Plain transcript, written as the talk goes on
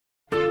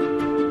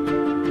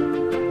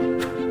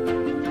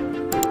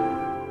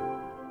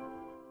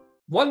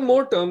One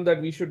more term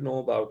that we should know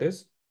about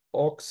is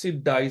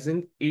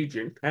oxidizing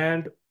agent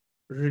and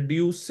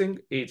reducing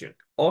agent.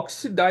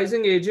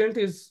 Oxidizing agent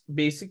is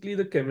basically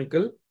the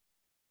chemical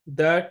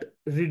that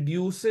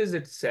reduces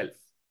itself.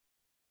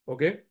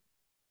 Okay,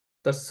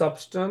 the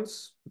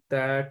substance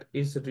that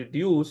is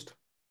reduced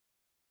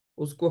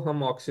उसको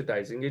हम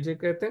oxidizing agent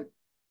कहते हैं,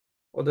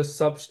 और the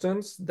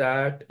substance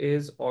that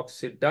is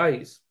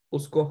oxidized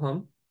उसको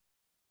हम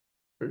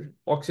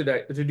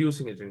oxidise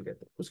reducing agent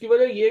कहते हैं। उसकी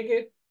वजह ये है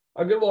कि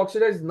अगर वो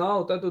ऑक्सीडाइज ना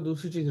होता तो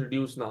दूसरी चीज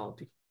रिड्यूस ना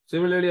होती।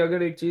 सिमिलरली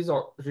अगर एक चीज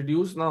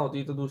रिड्यूस ना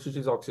होती तो दूसरी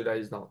चीज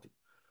ऑक्सीडाइज ना होती।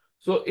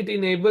 So it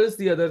enables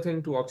the other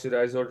thing to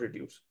oxidise और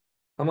रिड्यूस।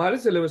 हमारे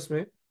सिलेबस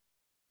में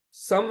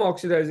some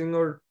oxidizing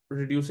or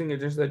reducing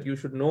agents that you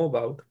should know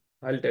about,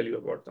 I'll tell you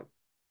about them.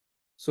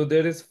 So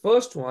there is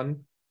first one,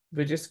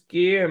 which is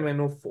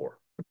KMNO4,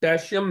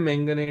 potassium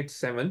manganate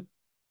 7.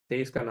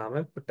 इसका नाम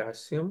है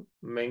potassium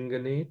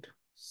manganate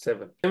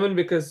 7. 7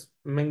 because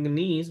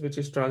manganese, which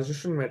is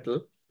transition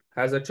metal,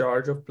 has a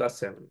charge of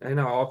 +7 and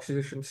an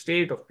oxidation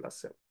state of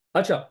 +7.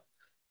 अच्छा,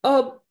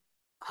 अब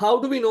how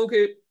do we know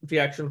कि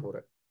reaction हो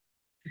रहा है?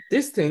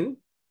 This thing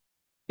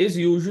is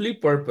usually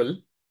purple,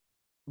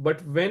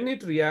 but when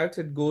it reacts,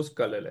 it goes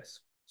colorless.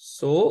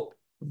 So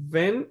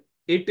when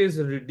it is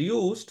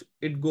reduced,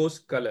 it goes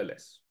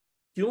colorless.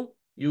 क्यों?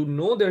 You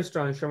know there's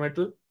transition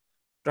metal.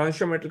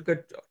 Transition metal का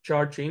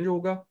charge change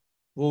होगा,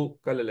 वो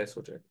colorless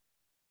हो जाएगा.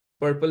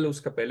 Purple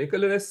उसका पहले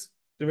colorless,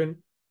 when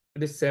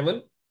it is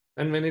 7,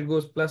 and when it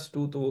goes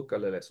 +2 तो वो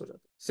colorless हो जाता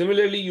है.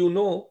 Similarly, you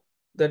know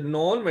that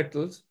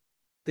non-metals,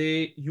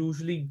 they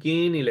usually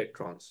gain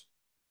electrons.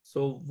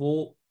 So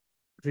वो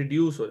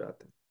reduce हो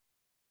जाते हैं.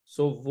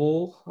 So वो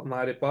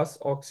हमारे पास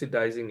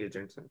oxidizing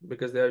agents हैं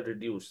because they are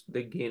reduced,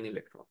 they gain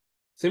electron.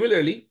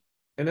 Similarly,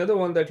 another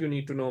one that you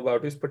need to know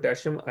about is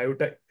potassium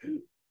iodide.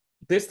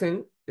 This thing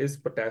is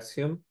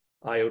potassium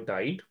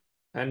iodide,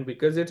 and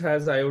because it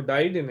has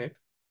iodide in it,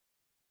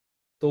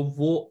 तो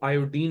वो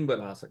iodine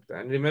बना सकता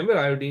है। And remember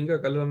iodine का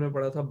colour हमने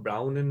पढ़ा था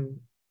brown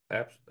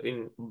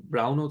इन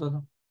brown होता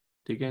था,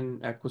 ठीक है,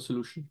 in aqua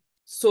solution.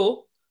 So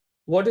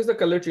what is the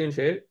colour change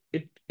here?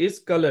 It is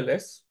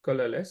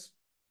colourless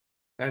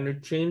and it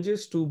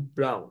changes to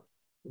brown.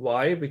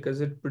 Why? Because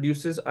it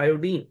produces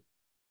iodine,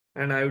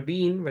 and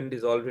iodine when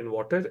dissolved in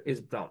water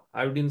is brown.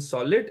 Iodine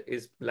solid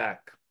is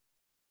black.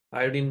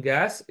 Iodine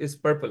gas is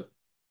purple,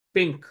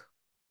 pink.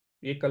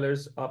 ये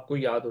colors आपको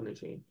याद होने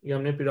चाहिए, ये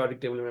हमने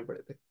periodic table में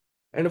पढ़े थे.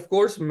 And of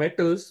course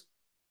metals,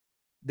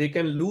 they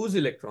can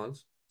lose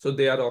electrons, so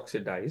they are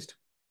oxidized,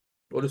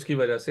 और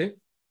उसकी वजह से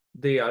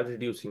they are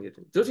reducing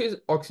agent. जो चीज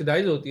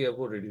oxidize होती है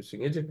वो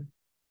reducing agent है.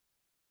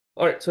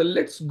 All right, so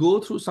let's go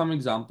through some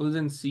examples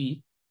and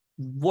see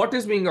what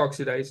is being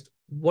oxidized,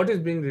 what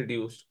is being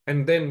reduced,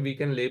 and then we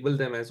can label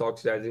them as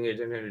oxidizing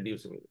agent and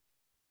reducing agent.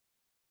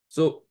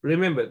 So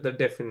remember the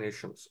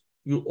definitions.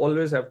 You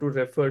always have to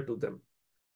refer to them.